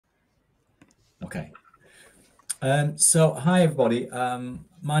Okay. So hi everybody.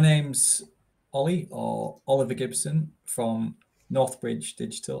 My name's Ollie or Oliver Gibson from Northbridge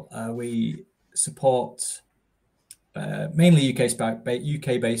Digital. We support mainly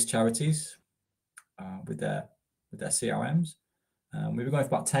UK-based charities with their CRMs. We've been going for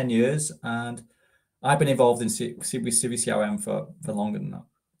about 10 years, and I've been involved in CiviCRM for longer than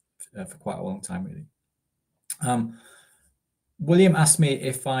that, for quite a long time really. William asked me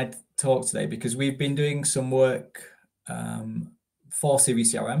if I'd talk today because we've been doing some work for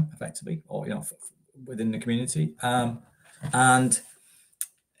CiviCRM effectively, or within the community, and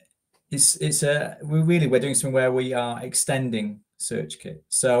we're doing something where we are extending SearchKit.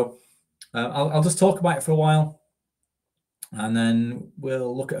 So I'll just talk about it for a while, and then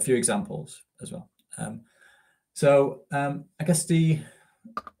we'll look at a few examples as well. I guess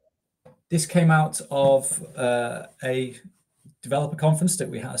this came out of a developer conference that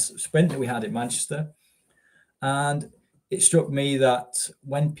we had, sprint that we had in Manchester, and it struck me that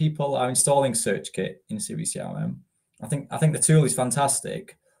when people are installing SearchKit in CiviCRM, I think the tool is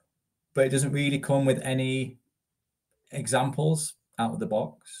fantastic, but it doesn't really come with any examples out of the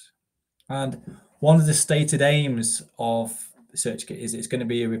box. And one of the stated aims of SearchKit is it's going to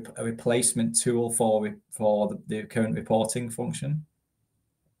be a replacement tool for the current reporting function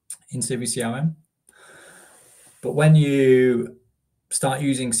in CiviCRM. But when you start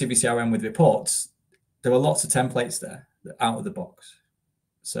using CiviCRM with reports, there are lots of templates there out of the box.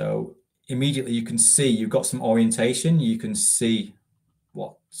 So immediately you can see you've got some orientation. You can see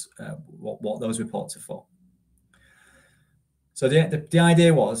what those reports are for. So the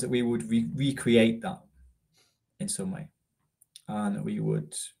idea was that we would recreate that in some way, and that we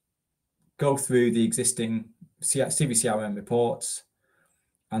would go through the existing CiviCRM reports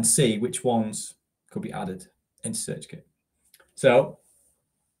and see which ones could be added into SearchKit. So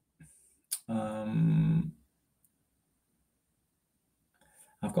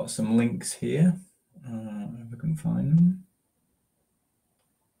I've got some links here, if I can find them.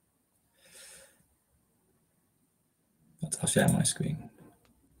 I'll share my screen.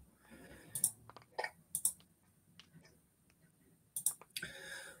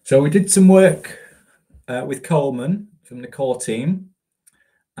 So we did some work with Coleman from the core team,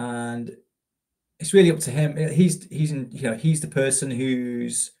 and it's really up to him. He's the person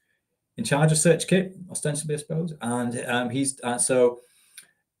who's in charge of SearchKit, ostensibly, I suppose, and it's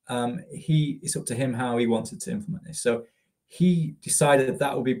up to him how he wanted to implement this. So he decided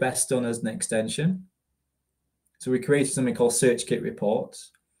that would be best done as an extension. So we created something called SearchKit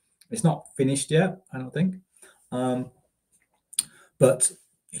Reports. It's not finished yet, I don't think, but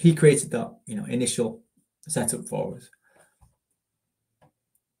he created that initial setup for us.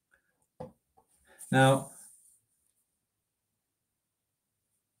 Now,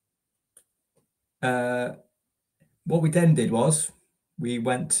 what we then did was we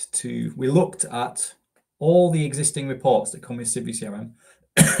looked at all the existing reports that come with CiviCRM.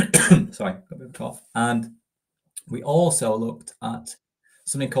 Sorry, got a bit of a cough. And we also looked at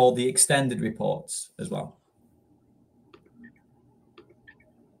something called the extended reports as well.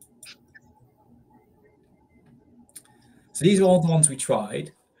 So these are all the ones we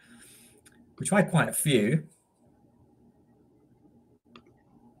tried. We tried quite a few.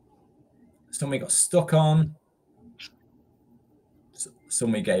 Some we got stuck on.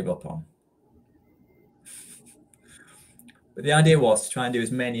 Some we gave up on. But the idea was to try and do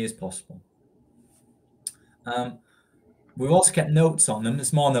as many as possible. We've also kept notes on them.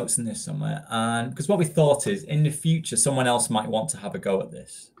 There's more notes in this somewhere. And because what we thought is, in the future, someone else might want to have a go at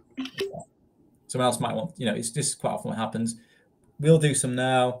this. Someone else might want, it's just quite often what happens. We'll do some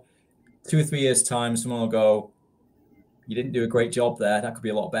now. 2 or 3 years' time, someone will go, you didn't do a great job there. That could be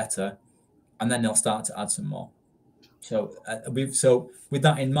a lot better. And then they'll start to add some more. So with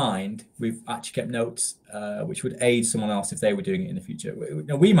that in mind, we've actually kept notes which would aid someone else if they were doing it in the future.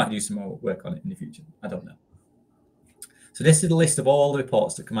 We might do some more work on it in the future. I don't know. So this is the list of all the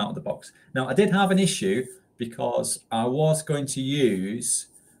reports that come out of the box. Now, I did have an issue because I was going to use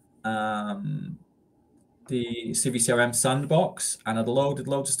the CiviCRM sandbox, and I'd loaded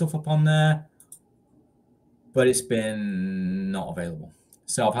loads of stuff up on there, but it's been not available.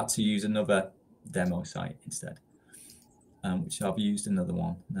 So I've had to use another demo site instead, which I've used another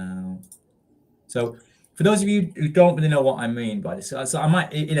one now. So for those of you who don't really know what I mean by this, so I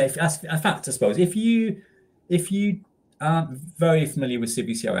might, in fact, I suppose if you aren't very familiar with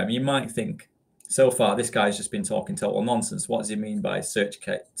CiviCRM, you might think, so far this guy's just been talking total nonsense. What does he mean by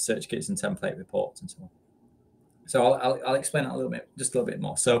SearchKits and template reports and so on? So I'll explain that just a little bit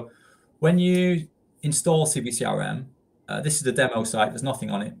more. So when you install CiviCRM, this is the demo site. There's nothing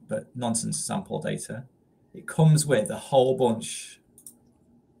on it but nonsense sample data. It comes with a whole bunch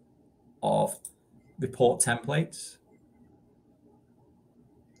of report templates.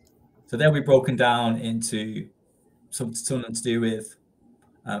 So they'll be broken down into something to do with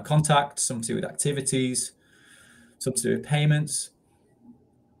contacts, something to do with activities, something to do with payments,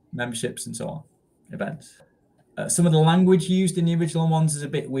 memberships, and so on, events. Some of the language used in the original ones is a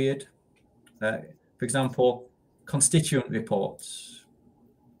bit weird. For example, constituent reports.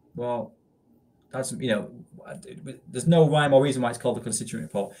 Well, that's, you know, there's no rhyme or reason why it's called a constituent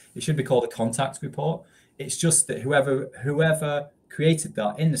report. It should be called a contact report. It's just that whoever created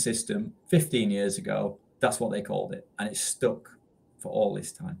that in the system 15 years ago, that's what they called it, and it's stuck for all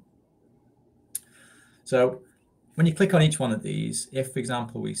this time. So when you click on each one of these, if, for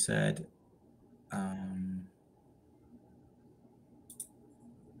example, we said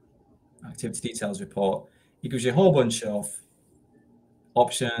activity details report, it gives you a whole bunch of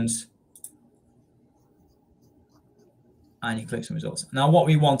options, and you click some results. Now, what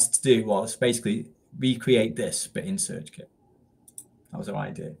we wanted to do was basically recreate this, but in SearchKit. That was our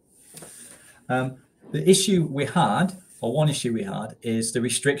idea. The issue we had, or one issue we had, is the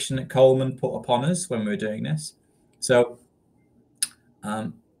restriction that Coleman put upon us when we were doing this. So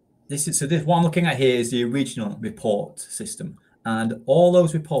this what I'm looking at here is the original report system, and all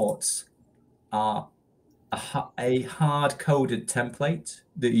those reports are a hard-coded template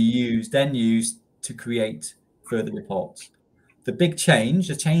that you then use to create further reports. The big change,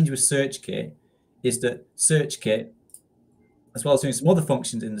 the change with SearchKit, is that SearchKit, as well as doing some other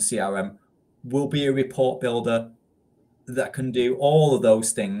functions in the CRM, will be a report builder that can do all of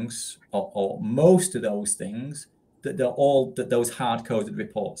those things, or most of those things that those hard-coded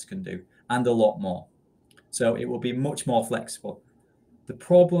reports can do, and a lot more. So it will be much more flexible. The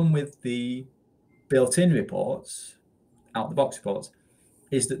problem with the built-in reports, out-the-box reports,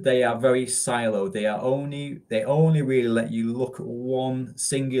 is that they are very siloed. They only really let you look at one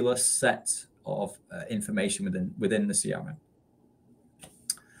singular set of information within the CRM.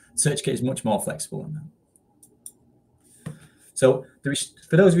 SearchKit is much more flexible than that. So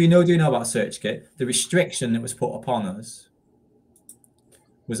for those of you who do know about SearchKit, the restriction that was put upon us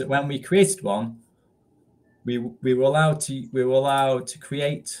was that when we created one, we were allowed to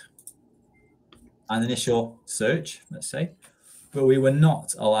create an initial search, let's say, but we were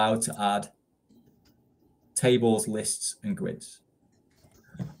not allowed to add tables, lists, and grids.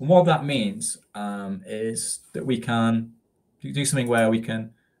 And what that means is that we can do something where we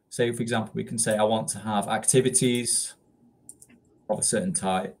can say, for example, we can say, I want to have activities of a certain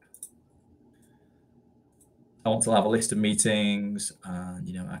type. I want to have a list of meetings,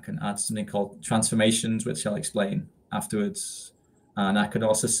 and I can add something called transformations, which I'll explain afterwards. And I could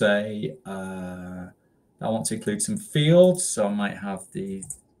also say I want to include some fields, so I might have the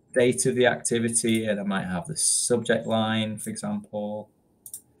date of the activity, and I might have the subject line, for example.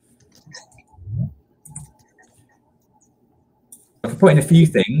 I can put in a few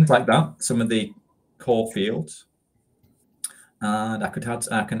things like that, some of the core fields, and I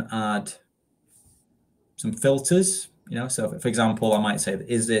can add some filters. So for example, I might say,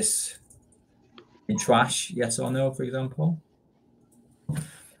 is this in trash? Yes or no, for example.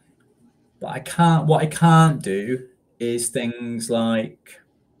 But what I can't do is things like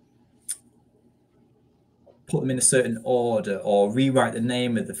put them in a certain order, or rewrite the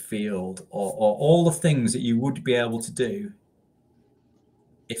name of the field, or all the things that you would be able to do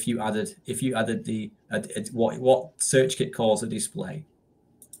if you added what SearchKit calls a display.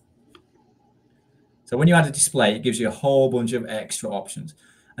 So when you add a display, it gives you a whole bunch of extra options,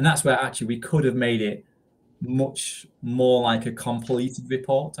 and that's where actually we could have made it much more like a completed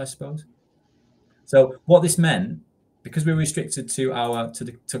report, I suppose. So what this meant, because we were restricted to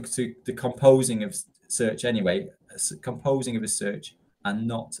the composing of search anyway, composing of a search and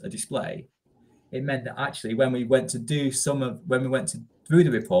not a display, it meant that actually when we went to through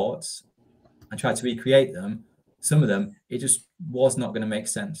the reports and tried to recreate them, some of them, it just was not going to make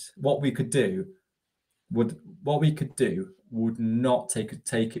sense. What we could do would not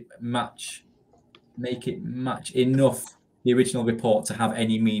make it match enough the original report to have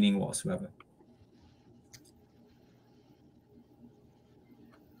any meaning whatsoever.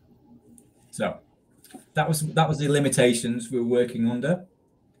 So that was the limitations we were working under.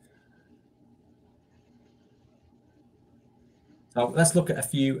 So let's look at a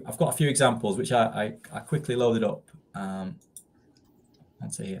few. I've got a few examples which I quickly loaded up onto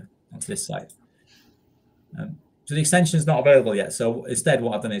this site. So the extension is not available yet. So instead,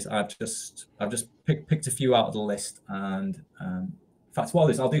 what I've done is I've just picked a few out of the list, and in fact, what I'll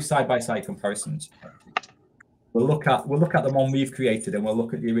do is I'll do side-by-side comparisons. we'll look at the one we've created, and we'll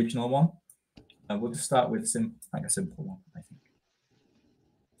look at the original one. And we'll just start with a simple one, I think.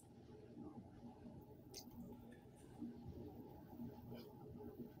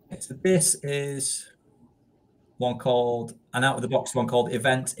 So this is one called, an out of the box one called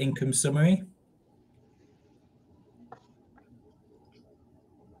Event Income Summary.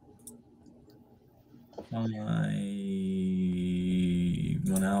 I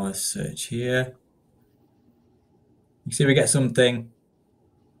run our search here. You see we get something.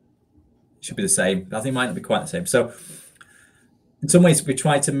 It should be the same. I think it might not be quite the same. So in some ways, we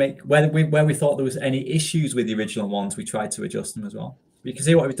tried to make, where we thought there was any issues with the original ones, we tried to adjust them as well. You can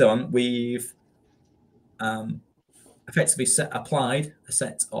see what we've done. We've effectively applied a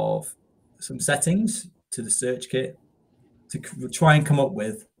set of some settings to the SearchKit to try and come up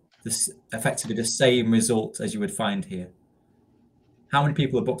with this effectively the same result as you would find here. How many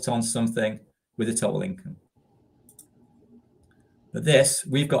people are booked on something with a total income? But this,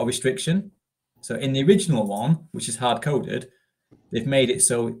 we've got a restriction. So in the original one, which is hard coded, they've made it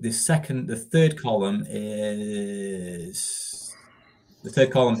so the third column is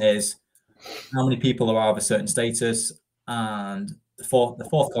how many people are of a certain status, and the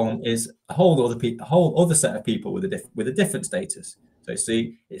fourth column is a whole other set of people with a different status. So it's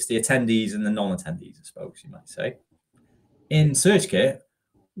the attendees and the non-attendees, I suppose you might say. In SearchKit,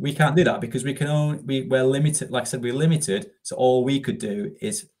 we can't do that because we're limited. Like I said, we're limited. So all we could do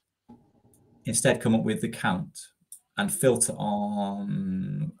is instead come up with the count and filter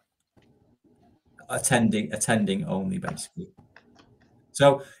on attending only, basically.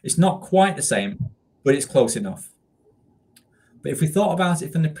 So it's not quite the same, but it's close enough. But if we thought about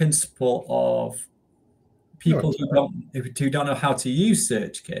it from the principle of people who don't know how to use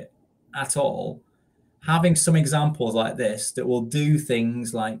SearchKit at all, having some examples like this that will do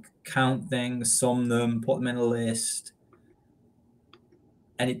things like count things, sum them, put them in a list,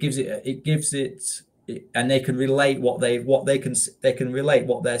 and it gives it, and they can relate they can relate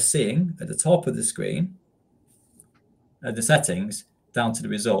what they're seeing at the top of the screen, the settings, down to the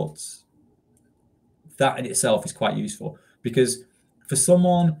results. That in itself is quite useful, because for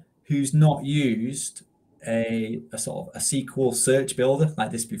someone who's not used a sort of a SQL search builder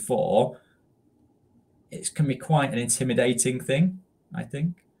like this before, it can be quite an intimidating thing, I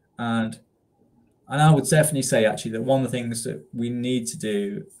think. And I would definitely say actually that one of the things that we need to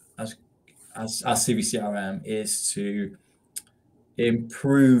do as CiviCRM is to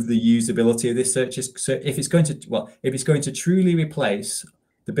improve the usability of this search. So if it's going to truly replace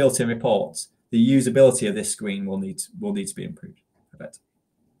the built-in reports, the usability of this screen will need to be improved a bit.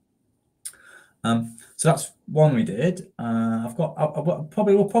 So that's one we did. We'll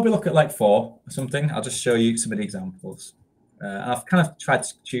probably look at like 4 or something. I'll just show you some of the examples. I've kind of tried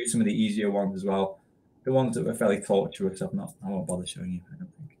to choose some of the easier ones as well. The ones that were fairly tortuous, I won't bother showing you, I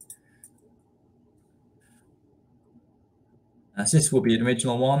don't think. So this will be an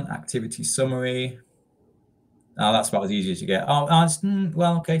original one, activity summary. Now that's about as easy as you get.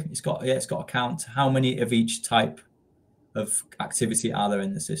 Well, okay, it's got a count. How many of each type of activity are there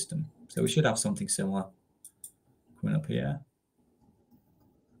in the system? So we should have something similar coming up here.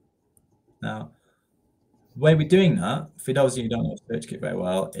 Now, the way we're doing that, for those of you who don't know SearchKit very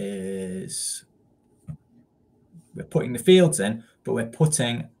well, is we're putting the fields in, but we're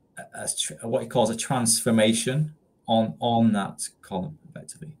putting what he calls a transformation on that column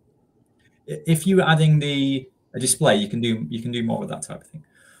effectively. If you're adding a display, you can do more with that type of thing,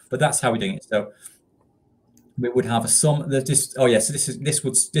 but that's how we're doing it. So we would have a sum. So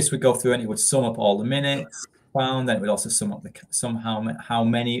this would go through and it would sum up all the minutes found. Then it would also sum up how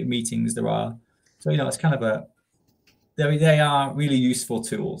many meetings there are. So it's kind of they are really useful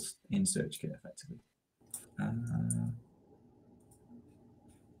tools in SearchKit effectively.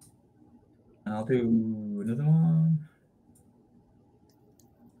 I'll do another one.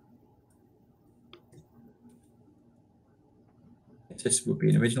 This would be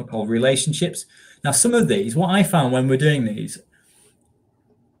an original called relationships. Now, some of these, what I found when we're doing these,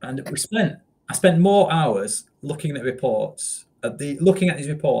 and I spent more hours looking at reports, looking at these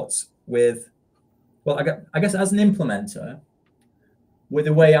reports with, well, I guess as an implementer, with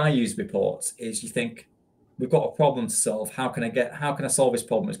the way I use reports is you think, we've got a problem to solve. How can I solve this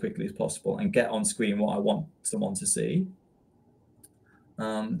problem as quickly as possible and get on screen what I want someone to see?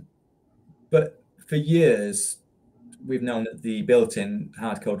 But for years, we've known that the built-in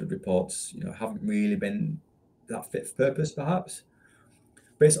hard-coded reports, haven't really been that fit for purpose, perhaps.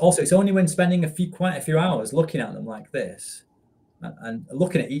 But it's only when spending quite a few hours looking at them like this and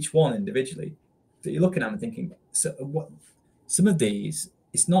looking at each one individually that you're looking at them and thinking, so what? Some of these,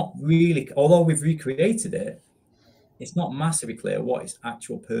 it's not really, although we've recreated it, it's not massively clear what its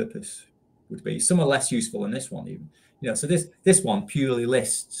actual purpose would be. Some are less useful than this one, even. So this one purely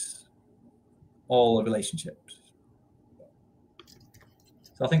lists all the relationships.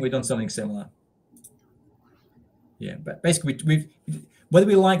 So I think we've done something similar. Yeah, but basically, we've whether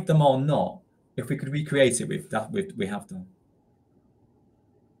we like them or not, if we could recreate it, we have done.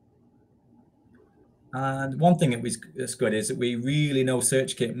 And one thing that's good is that we really know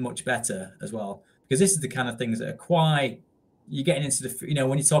SearchKit much better as well, because this is the kind of things that are quite, you're getting into the,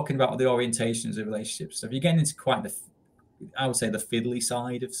 when you're talking about the orientations of relationships stuff, you're getting into quite I would say the fiddly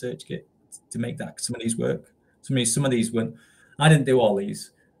side of SearchKit to make some of these work. Some of these weren't, I didn't do all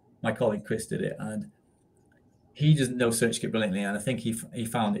these. My colleague Chris did it, and he doesn't know SearchKit brilliantly, and I think he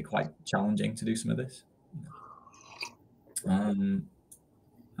found it quite challenging to do some of this. I've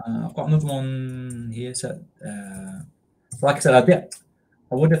got another one here. So, like I said, I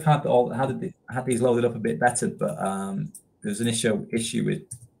would have had these loaded up a bit better, but there's an issue with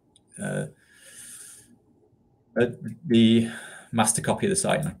the master copy of the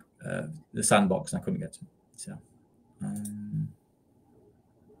site, the sandbox, and I couldn't get to it. So, am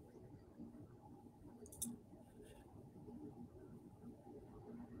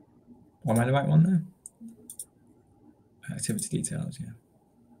I the right one there? Activity details, yeah.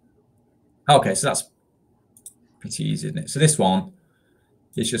 Okay, so that's pretty easy, isn't it? So this one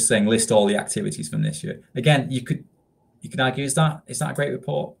is just saying list all the activities from this year. Again, you could argue, is that a great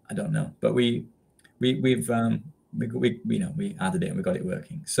report? I don't know, but we added it and we got it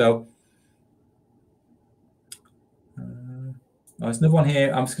working. So there's another one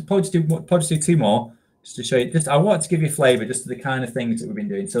here. I'm probably just do two more just to show you. I wanted to give you a flavour just to the kind of things that we've been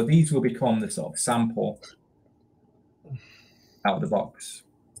doing. So these will become the sort of sample out of the box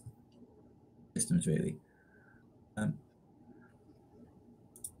systems, really.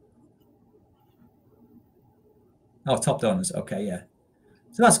 Top donors. Okay, yeah.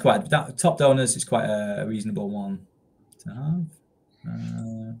 So that's top donors is quite a reasonable one to have.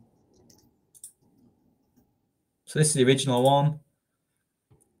 So this is the original one.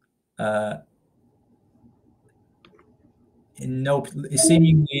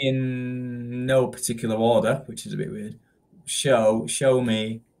 Seemingly in no particular order, which is a bit weird. Show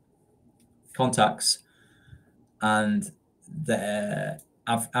me contacts and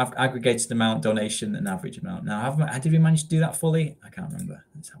I've aggregated amount, donation, and average amount. Now, did we manage to do that fully? I can't remember.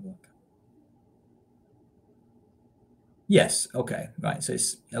 Let's have a look. Yes. Okay. Right. So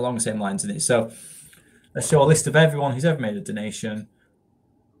it's along the same lines, isn't it? So let's show a list of everyone who's ever made a donation.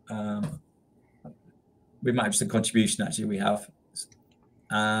 We might have just a contribution, actually, we have.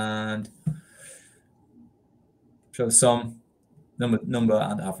 And show the sum, number,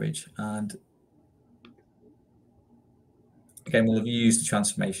 and average. And again, we'll have used the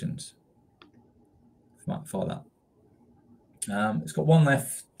transformations for that. It's got one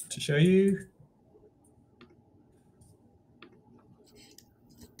left to show you.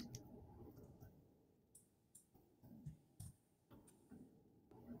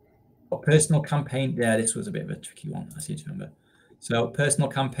 Personal campaign. Yeah, this was a bit of a tricky one. I seem to remember. So personal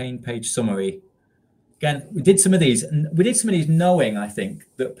campaign page summary. Again, we did some of these, and we did some of these knowing, I think,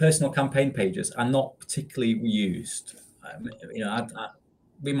 that personal campaign pages are not particularly used.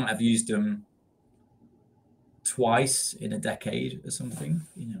 We might have used them twice in a decade or something,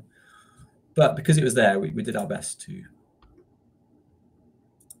 But because it was there, we did our best to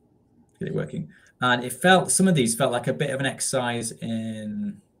get it working. And some of these felt like a bit of an exercise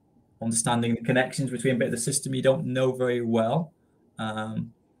in understanding the connections between a bit of the system you don't know very well.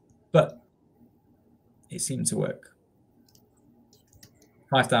 But it seemed to work.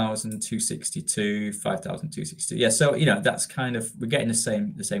 5,262, 5,262. Yeah, so that's kind of, we're getting the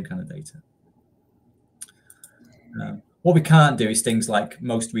same kind of data. What we can't do is things like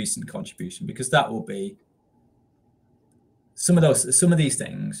most recent contribution, because that will be some of these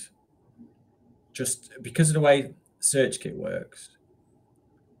things, just because of the way SearchKit works.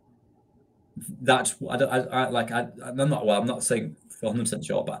 That's I'm not saying for 100%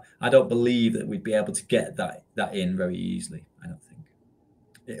 sure, but I don't believe that we'd be able to get that in very easily. I don't think.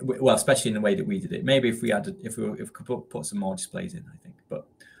 Well, especially in the way that we did it. Maybe if we could put some more displays in, I think. But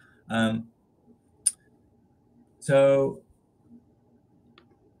so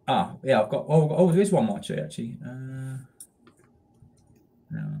yeah, I've got there is one more actually.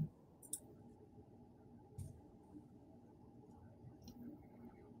 No.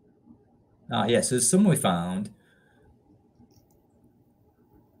 Yeah, so there's some we found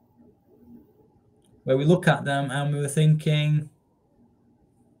where we look at them and we were thinking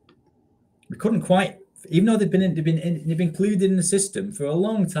we couldn't quite, even though they've been included in the system for a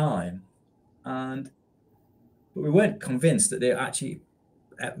long time, and but we weren't convinced that they're actually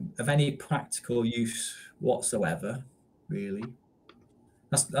of any practical use whatsoever, really.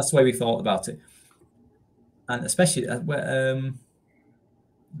 That's the way we thought about it, and especially there's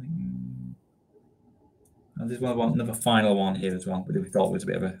another final one here as well, but we thought was a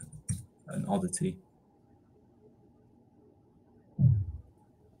bit of an oddity.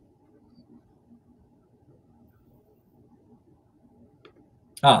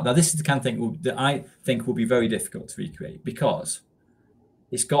 Now this is the kind of thing that I think will be very difficult to recreate, because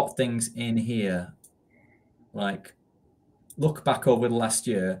it's got things in here like look back over the last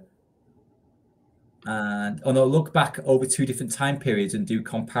year, and look back over 2 different time periods and do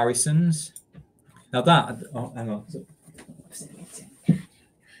comparisons. Now that hang on.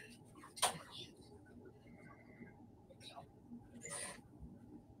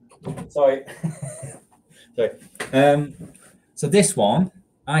 Sorry. Sorry. So this one,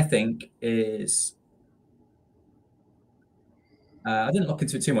 I think, is I didn't look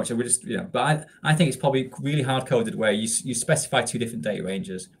into it too much. I would just, but I think it's probably really hard coded, where you specify 2 different data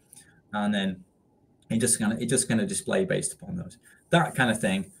ranges, and then it just kind of display based upon those. That kind of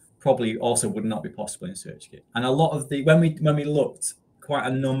thing probably also would not be possible in SearchKit. And a lot of the when we looked, quite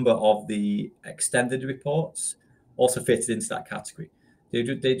a number of the extended reports also fitted into that category. They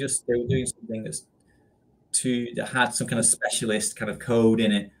were doing something that had some kind of specialist kind of code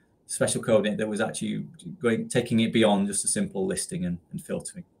in it, special code in it, that was actually taking it beyond just a simple listing and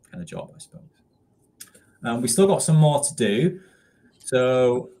filtering kind of job, I suppose. We still got some more to do.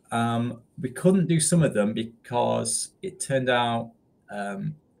 So we couldn't do some of them because it turned out,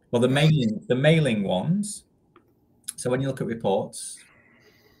 well, the mailing ones. So when you look at reports,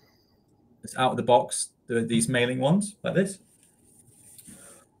 it's out of the box, these mailing ones like this.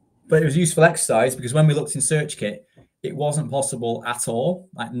 But it was useful exercise, because when we looked in SearchKit, it wasn't possible at all.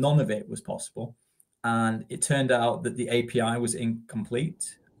 Like, none of it was possible. And it turned out that the API was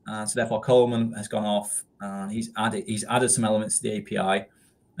incomplete. And so therefore Coleman has gone off and he's added some elements to the API.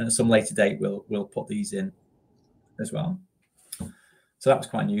 And at some later date, we'll put these in as well. So that was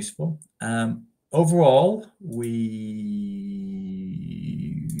quite useful. Overall,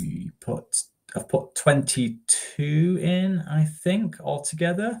 I've put 22 in, I think,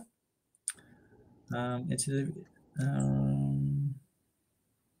 altogether. Into the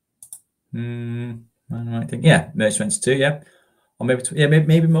I think, yeah, maybe 22, yeah, or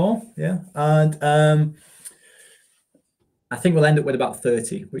maybe more, yeah. And I think we'll end up with about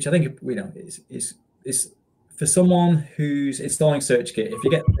 30, which I think is for someone who's installing SearchKit. If you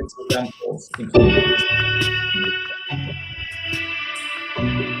get examples included,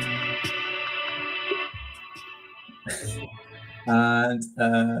 and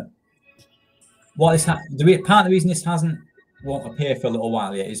part of the reason this won't appear for a little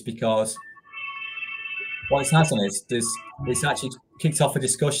while yet is because what it has done is it's actually kicked off a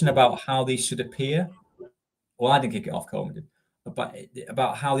discussion about how these should appear. Well, I didn't kick it off, Coleman did,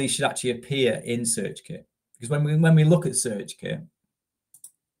 about how these should actually appear in SearchKit. Because when we look at SearchKit,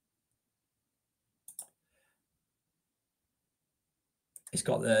 it's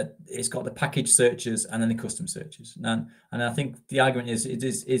got the package searches and then the custom searches. And I think the argument is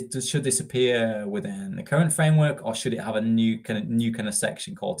should this appear within the current framework, or should it have a new kind of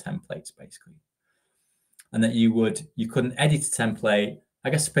section called templates, basically? And that you couldn't edit a template. I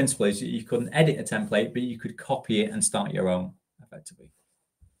guess the principle is you couldn't edit a template, but you could copy it and start your own, effectively.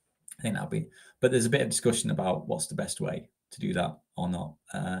 I think that'll be, but there's a bit of discussion about what's the best way to do that or not.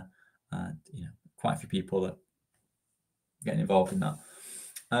 Quite a few people are getting involved in that.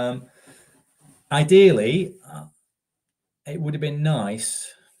 Ideally, it would have been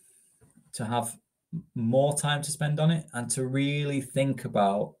nice to have more time to spend on it and to really think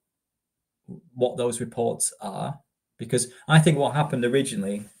about what those reports are, because I think what happened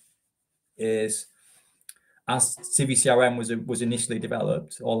originally is, as CiviCRM was initially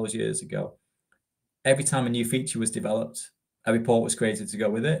developed all those years ago, every time a new feature was developed, a report was created to go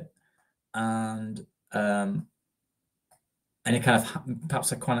with it, and it kind of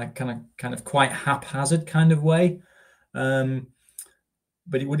perhaps a kind of quite haphazard kind of way. But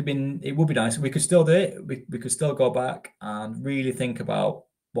it would be nice. We could still do it. We could still go back and really think about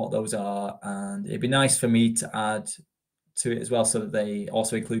what those are, and it'd be nice for me to add to it as well, so that they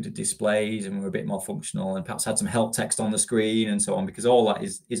also included displays and were a bit more functional, and perhaps had some help text on the screen and so on, because all that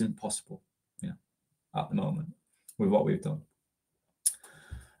isn't possible, at the moment with what we've done.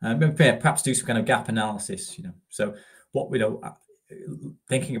 Perhaps do some kind of gap analysis, So what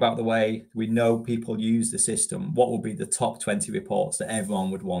thinking about the way we know people use the system, what will be the top 20 reports that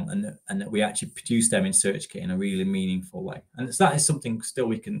everyone would want, and that we actually produce them in SearchKit in a really meaningful way. And that is something still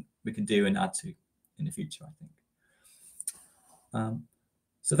we can do and add to in the future, I think.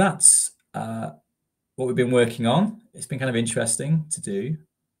 So that's what we've been working on. It's been kind of interesting to do.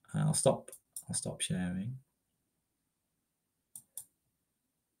 I'll stop sharing.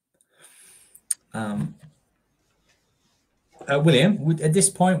 William, at this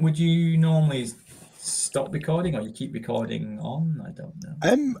point, would you normally stop recording, or you keep recording on? I don't know.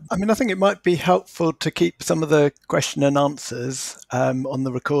 I mean, I think it might be helpful to keep some of the question and answers on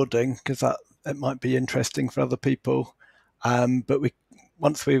the recording, because it might be interesting for other people. But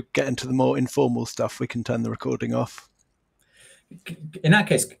once we get into the more informal stuff, we can turn the recording off. In that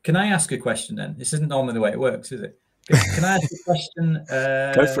case, can I ask a question then? This isn't normally the way it works, is it? Can I ask a question?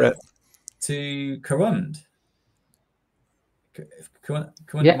 Go for it. To Karund. Karund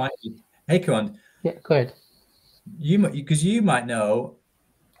Yeah. might be. Hey, Karund. Yeah, go ahead. Because you might know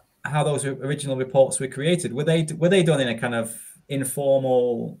how those original reports were created. Were they done in a kind of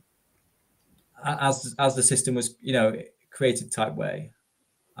informal, as the system was, created type way,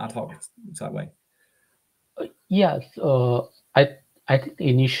 ad hoc type way? Yes, I think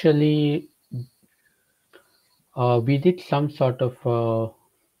initially we did some sort of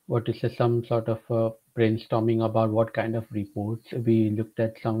brainstorming about what kind of reports. We looked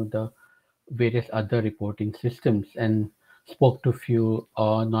at some of the various other reporting systems and spoke to few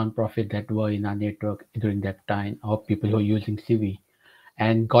non-profit that were in our network during that time, or people who are using Civi,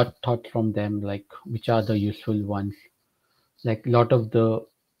 and got thoughts from them, like which are the useful ones. Like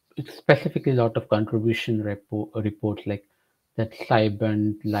specifically a lot of contribution reports, like that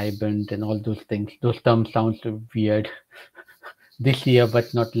Liband, and all those things. Those terms sound weird this year,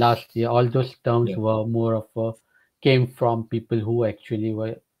 but not last year. All those terms were more of came from people who actually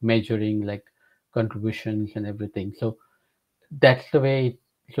were measuring like contributions and everything. So that's the way.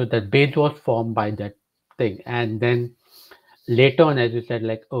 So that base was formed by that thing, and then later on, as you said,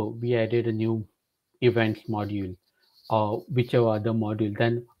 like, oh, we added a new events module or whichever other module,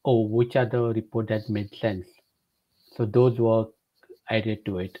 then, oh, which other report that made sense. So those were added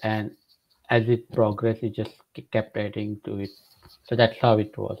to it. And as it progressed, it just kept adding to it. So that's how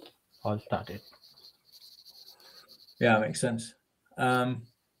it was all started. Yeah, makes sense. And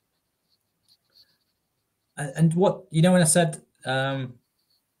what, when I said, because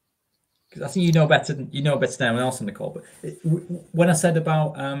I think you know better than anyone else on the call, but when I said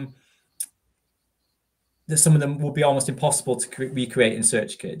about that some of them would be almost impossible to recreate in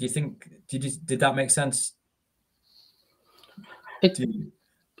SearchKit, do you think did that make sense? I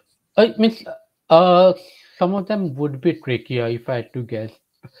mean, some of them would be trickier if I had to guess,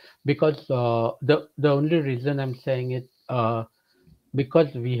 because the only reason I'm saying it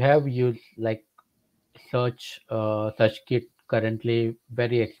because we have used like SearchKit currently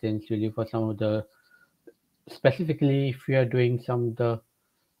very extensively for some of the, specifically if you are doing some of the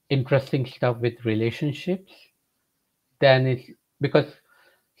interesting stuff with relationships, then it's because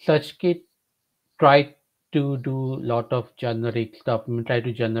SearchKit tried to do a lot of generic stuff, I mean, try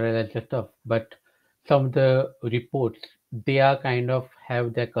to generalize the stuff, but some of the reports, they are kind of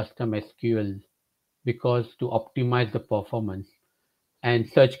have their custom SQL because to optimize the performance, and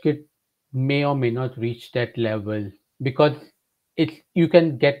SearchKit may or may not reach that level because you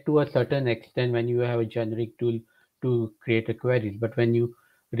can get to a certain extent when you have a generic tool to create a queries, but when you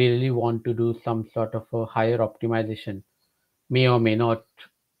really want to do some sort of a higher optimization, may or may not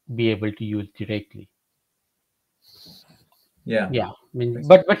be able to use directly. Yeah. I mean,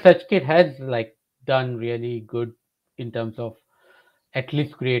 but SearchKit has like done really good in terms of at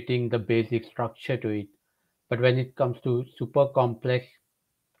least creating the basic structure to it. But when it comes to super complex,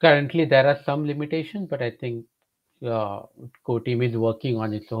 currently there are some limitations, but I think core team is working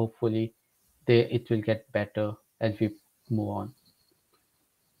on it, so hopefully it will get better as we move on.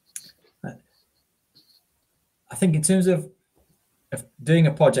 I think in terms of doing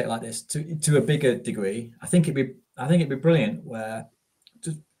a project like this to a bigger degree, I think it'd be brilliant. Where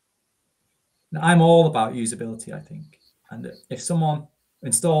I'm all about usability, I think, and if someone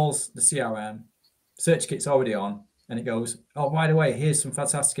installs the CRM, SearchKit's already on, and it goes, oh, by the way, here's some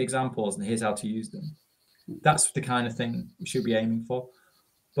fantastic examples, and here's how to use them. That's the kind of thing we should be aiming for.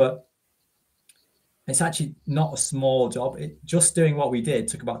 But it's actually not a small job. Just doing what we did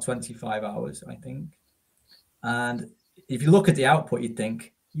took about 25 hours, I think. And if you look at the output, you'd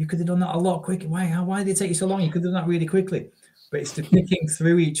think you could have done that a lot quicker. Why did it take you so long? You could have done that really quickly. But it's the picking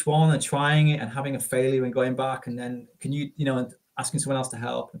through each one and trying it and having a failure and going back, and then and asking someone else to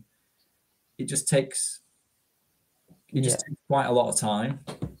help. It just takes quite a lot of time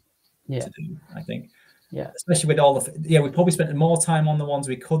to do, I think. Yeah. Especially with all we probably spent more time on the ones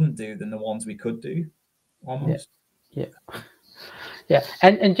we couldn't do than the ones we could do, almost. Yeah.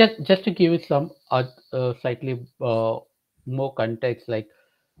 And just to give you some slightly more context, like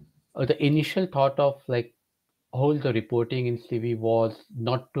the initial thought of like whole the reporting in CV was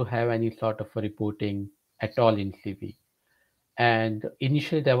not to have any sort of a reporting at all in CV. And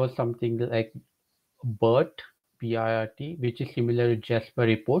initially there was something like BIRT, BIRT, which is similar to Jasper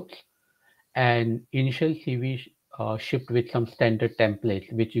reports. And initial CV shipped with some standard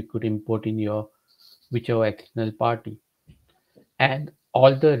templates, which you could import in your whichever external party. And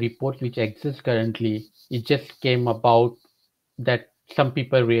all the reports which exist currently, it just came about that some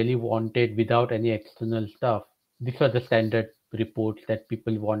people really wanted without any external stuff. These were the standard reports that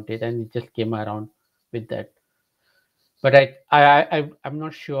people wanted, and it just came around with that. But I'm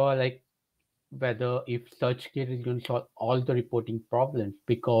not sure like whether if SearchKit is going to solve all the reporting problems,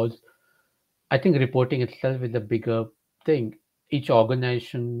 because I think reporting itself is a bigger thing. Each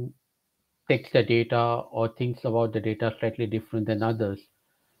organization takes the data or thinks about the data slightly different than others.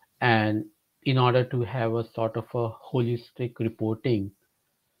 And in order to have a sort of a holistic reporting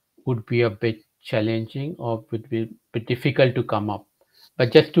would be a bit challenging or would be a bit difficult to come up.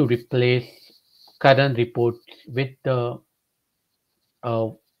 But just to replace current reports uh,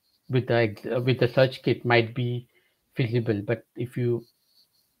 with the search kit might be feasible. But if you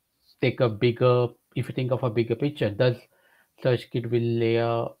think of a bigger picture, does search kit will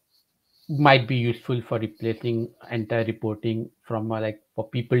layer might be useful for replacing entire reporting from like for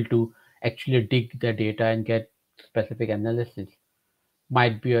people to actually dig the data and get specific analysis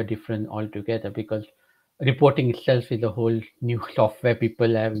might be a different altogether, because reporting itself is a whole new software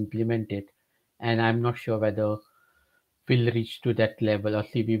people have implemented, and I'm not sure whether we'll reach to that level or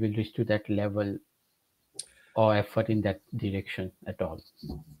CV will reach to that level or effort in that direction at all.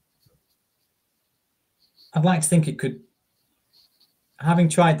 I'd like to think it could. Having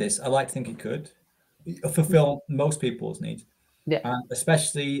tried this, I like to think it could fulfill most people's needs. Yeah. And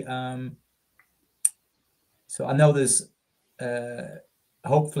especially, so I know there's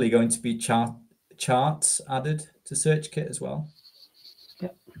hopefully going to be charts added to SearchKit as well. Yeah.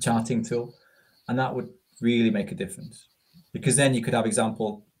 Charting tool, and that would really make a difference, because then you could have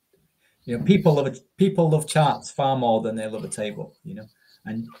example. People love charts far more than they love a table.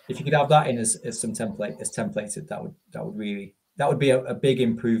 And if you could have that in as some templated, that would be a big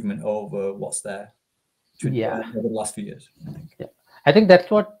improvement over what's there. Yeah. Over the last few years, I think. Yeah. I think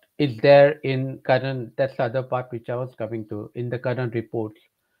that's what is there in current. That's the other part which I was coming to. In the current reports,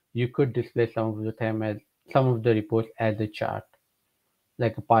 you could display some of the reports as a chart,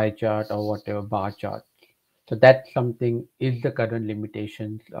 like a pie chart or whatever bar chart. So that's something is the current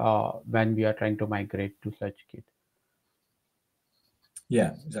limitations when we are trying to migrate to SearchKit.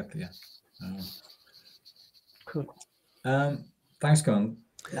 Yeah, exactly. Yeah. Cool. Thanks, Con.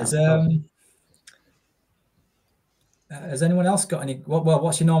 Has anyone else got any?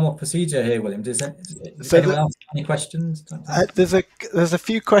 What's your normal procedure here, William? Does anyone else have any questions? There's a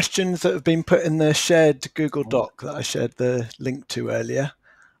few questions that have been put in the shared Google Doc that I shared the link to earlier.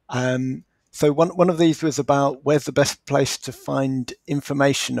 So one of these was about where's the best place to find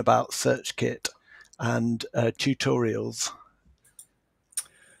information about SearchKit and tutorials.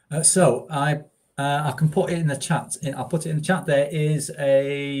 So I can put it in the chat. I'll put it in the chat. There is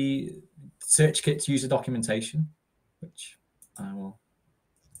a SearchKit user documentation, which I will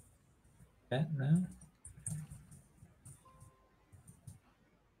get now.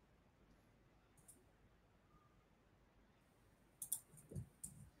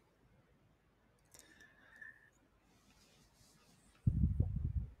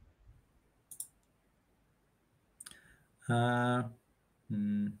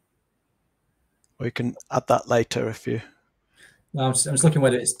 Or you can add that later if you. No, I'm just looking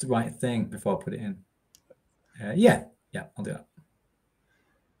whether it's the right thing before I put it in. Yeah, I'll do that.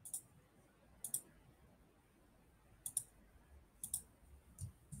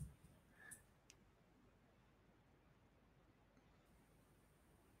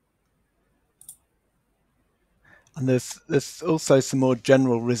 And there's also some more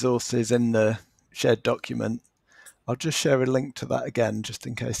general resources in the shared document. I'll just share a link to that again, just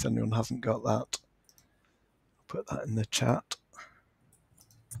in case anyone hasn't got that. I'll put that in the chat.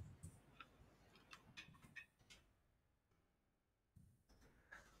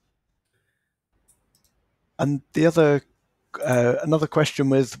 And the other, another question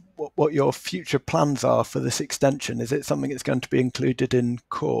was what your future plans are for this extension. Is it something that's going to be included in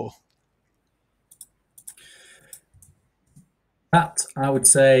core? That I would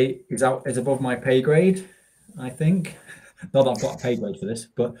say is above my pay grade, I think. Not that I've got a pay grade for this,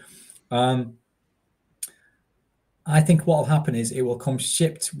 but I think what will happen is it will come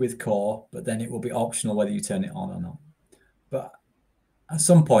shipped with core, but then it will be optional whether you turn it on or not. But at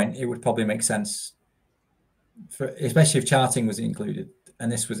some point, it would probably make sense especially if charting was included,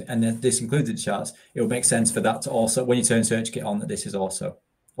 and this included charts, it would make sense for that to also, when you turn SearchKit on, that this is also,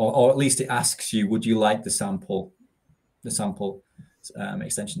 or at least it asks you, would you like the sample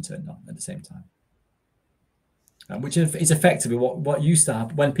extension turned on at the same time? Which is effectively what used to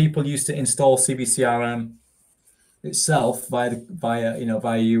happen when people used to install CiviCRM itself via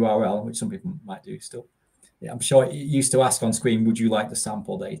URL, which some people might do still. Yeah, I'm sure it used to ask on screen, would you like the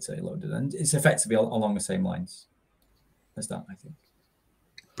sample data loaded? And it's effectively along the same lines as that, I think.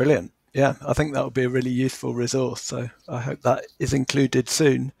 Brilliant. Yeah, I think that would be a really useful resource. So I hope that is included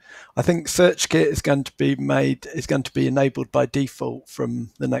soon. I think SearchKit is going to be enabled by default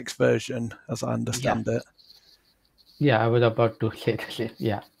from the next version, as I understand it. Yeah, I was about to say the same.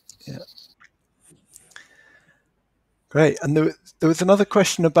 Yeah. Yeah. Great. And there was another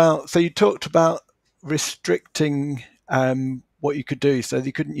question about, so you talked about restricting what you could do. So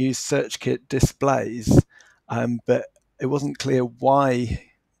you couldn't use SearchKit displays, but it wasn't clear why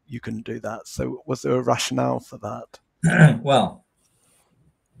you couldn't do that. So was there a rationale for that? Well,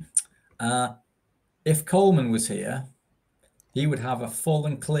 if Coleman was here, he would have a full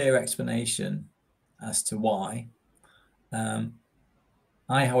and clear explanation as to why. I,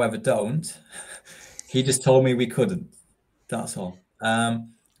 however, don't. He just told me we couldn't. That's all.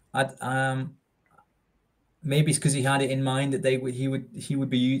 Maybe it's because he had it in mind that he would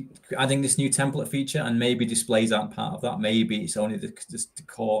be adding this new template feature, and maybe displays aren't part of that. Maybe it's only the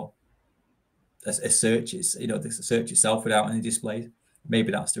core a search. It's the search itself without any displays.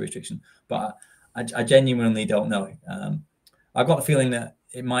 Maybe that's the restriction. But I genuinely don't know. I've got the feeling that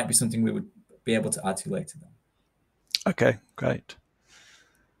it might be something we would be able to add to later. Okay, great.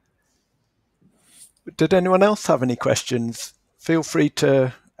 Did anyone else have any questions? Feel free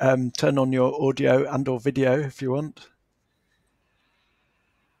to turn on your audio and or video if you want.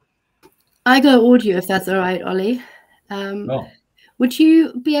 I go audio if that's all right, Ollie. Would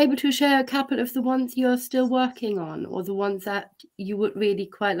you be able to share a couple of the ones you're still working on, or the ones that you would really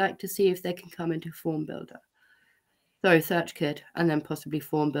quite like to see if they can come into Form Builder? Sorry, SearchKit, and then possibly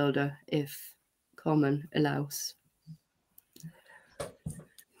Form Builder if Coleman allows.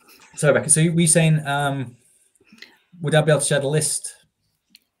 So, Rebecca, so we're saying, would I be able to share the list?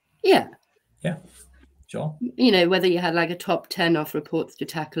 Yeah. Yeah, sure. Whether you had like a top 10 of reports to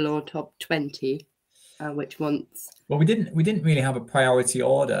tackle or top 20, which ones? Well, we didn't really have a priority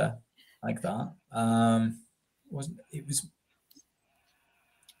order like that.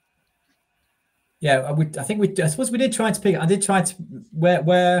 Yeah, I suppose we did try to pick. I did try to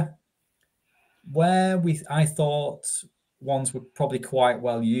where I thought ones were probably quite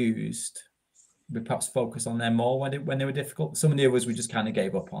well used. We perhaps focus on them more when they were difficult. Some of the others we just kind of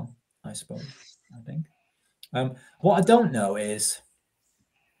gave up on, I suppose. I think. What I don't know is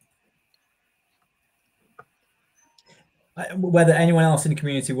whether anyone else in the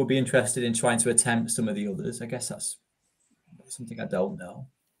community would be interested in trying to attempt some of the others. I guess that's something I don't know.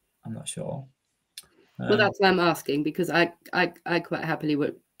 I'm not sure. Well, that's why I'm asking, because I quite happily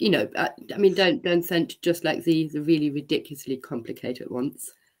would, I mean, don't send just like the really ridiculously complicated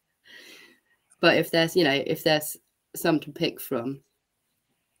ones. But if there's some to pick from.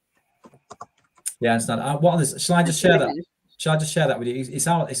 Yeah, I understand. Shall I just share that? Shall I just share that with you? It's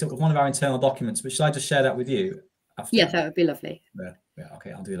one of our internal documents, but shall I just share that with you? Yes, that would be lovely. Yeah,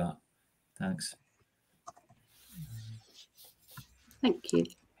 okay, I'll do that. Thanks. Thank you.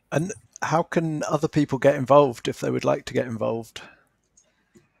 And how can other people get involved if they would like to get involved?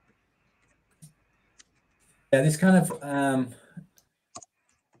 Yeah, this kind of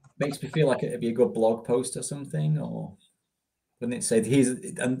makes me feel like it'd be a good blog post or something, or wouldn't it say these are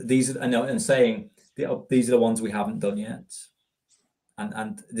the ones we haven't done yet,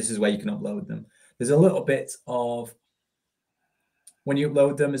 and this is where you can upload them. There's a little bit of, when you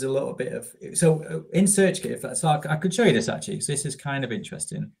upload them, there's a little bit of, so in SearchKit, so I could show you this actually, so this is kind of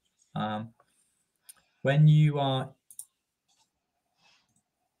interesting. When you are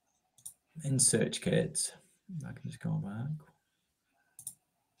in SearchKit, I can just go back.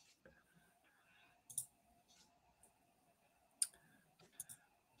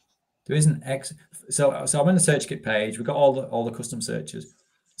 There isn't so I'm on the SearchKit page. We've got all the custom searches.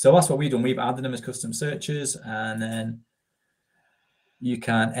 So that's what we've done. We've added them as custom searches, and then you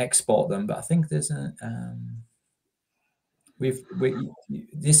can export them. But I think there's a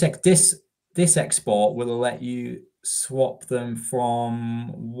this export will let you swap them from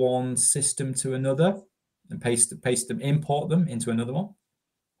one system to another and paste them, import them into another one.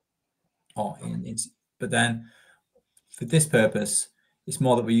 But then for this purpose, it's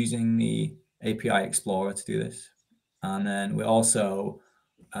more that we're using the API Explorer to do this. And then we also,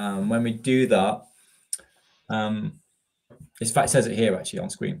 when we do that, in fact, it says it here actually on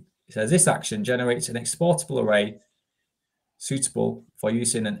screen. It says this action generates an exportable array suitable for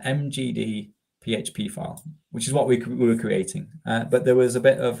use in an MGD PHP file, which is what we were creating. But there was a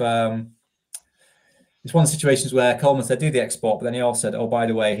bit of it's one of the situations where Coleman said do the export, but then he also said, oh, by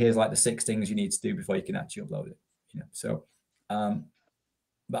the way, here's like the 6 things you need to do before you can actually upload it. So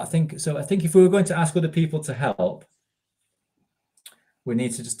but I think if we were going to ask other people to help, we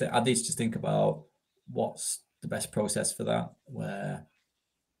need to just think about what's the best process for that, where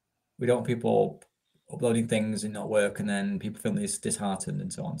we don't want people uploading things and not work, and then people feeling disheartened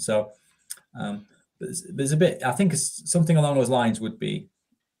and so on. So there's a bit, I think something along those lines would be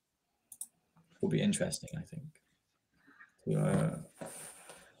interesting, I think.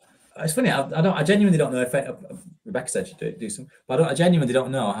 It's funny, I genuinely don't know if Rebecca said she'd do some, but I genuinely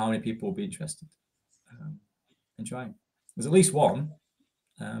don't know how many people will be interested in trying. There's at least one.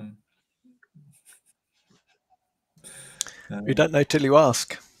 You don't know till you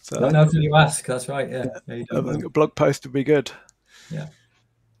ask. So don't know till you ask. That's right. Yeah. I think a blog post would be good. Yeah.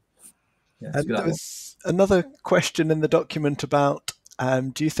 And there was another question in the document about,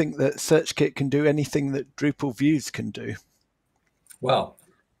 do you think that SearchKit can do anything that Drupal views can do? Well,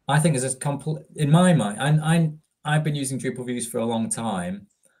 I think as in my mind, I've been using Drupal views for a long time,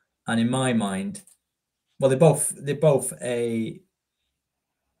 and in my mind, well, they're both a,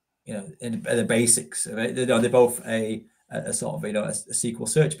 in the basics of it, they're both a sort of, a SQL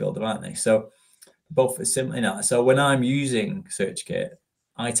search builder, aren't they? So both are similar. So when I'm using SearchKit,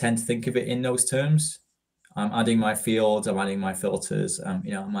 I tend to think of it in those terms. I'm adding my fields, I'm adding my filters, I'm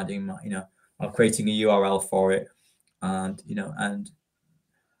adding my, I'm creating a URL for it, and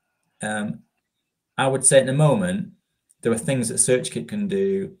I would say at the moment there are things that SearchKit can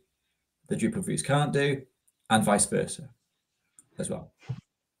do that Drupal views can't do, and vice versa as well.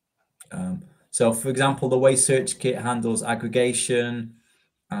 So, for example, the way SearchKit handles aggregation,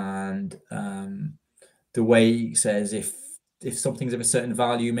 and the way it says if something's of a certain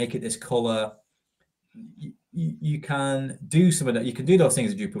value, make it this color. You can do some of that. You can do those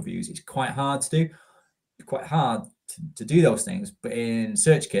things in Drupal views. It's quite hard to do. It's quite hard to do those things, but in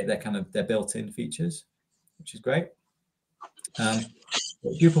SearchKit they're built-in features, which is great. What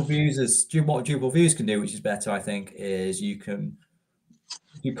Drupal views can do, which is better, I think, is you can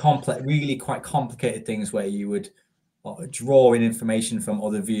do really quite complicated things where you would draw in information from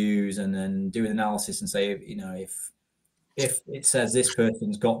other views and then do an analysis and say, if it says this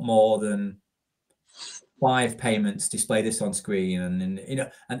person's got more than 5 payments, display this on screen, and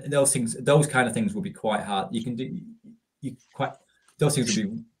those kind of things will be quite hard. Those things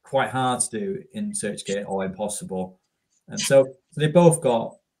would be quite hard to do in SearchKit or impossible. And so they both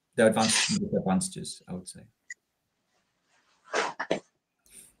got their advantages and disadvantages, I would say.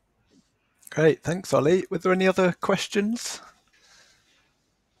 Great, thanks, Ollie. Were there any other questions?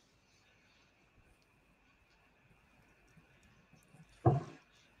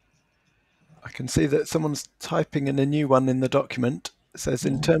 I can see that someone's typing in a new one in the document. It says,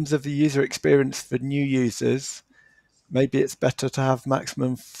 in terms of the user experience for new users, maybe it's better to have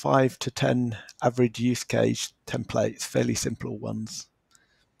maximum 5 to 10 average use case templates, fairly simple ones.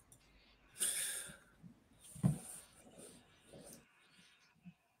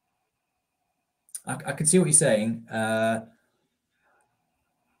 I can see what you're saying. I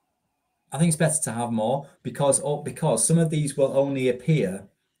think it's better to have more because some of these will only appear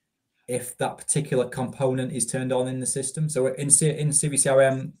if that particular component is turned on in the system. So in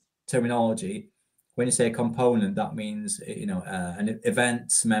CiviCRM terminology, when you say a component, that means an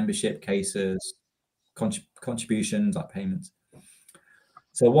events, membership, cases, contributions, like payments.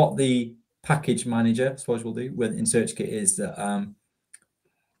 So what the package manager, I suppose, will do in SearchKit is that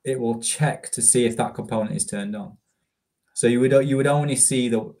it will check to see if that component is turned on. So you would only see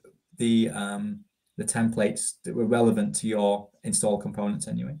the templates that were relevant to your install components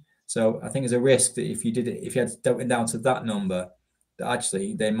anyway. So I think there's a risk that if you had it down to that number, that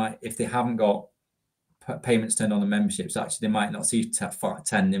actually they might, if they haven't got payments turned on the memberships, actually they might not see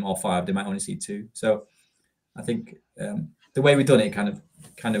 10 or 5. They might only see 2. So I think the way we've done it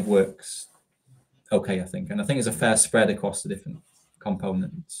kind of works okay, I think, and I think there's a fair spread across the different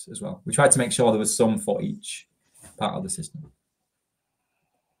components as well. We tried to make sure there was some for each part of the system.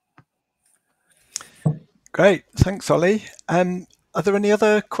 Great, thanks, Ollie. Are there any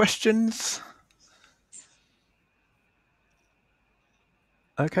other questions?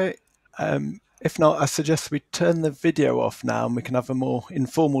 Okay. If not, I suggest we turn the video off now and we can have a more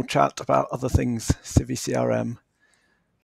informal chat about other things CiviCRM.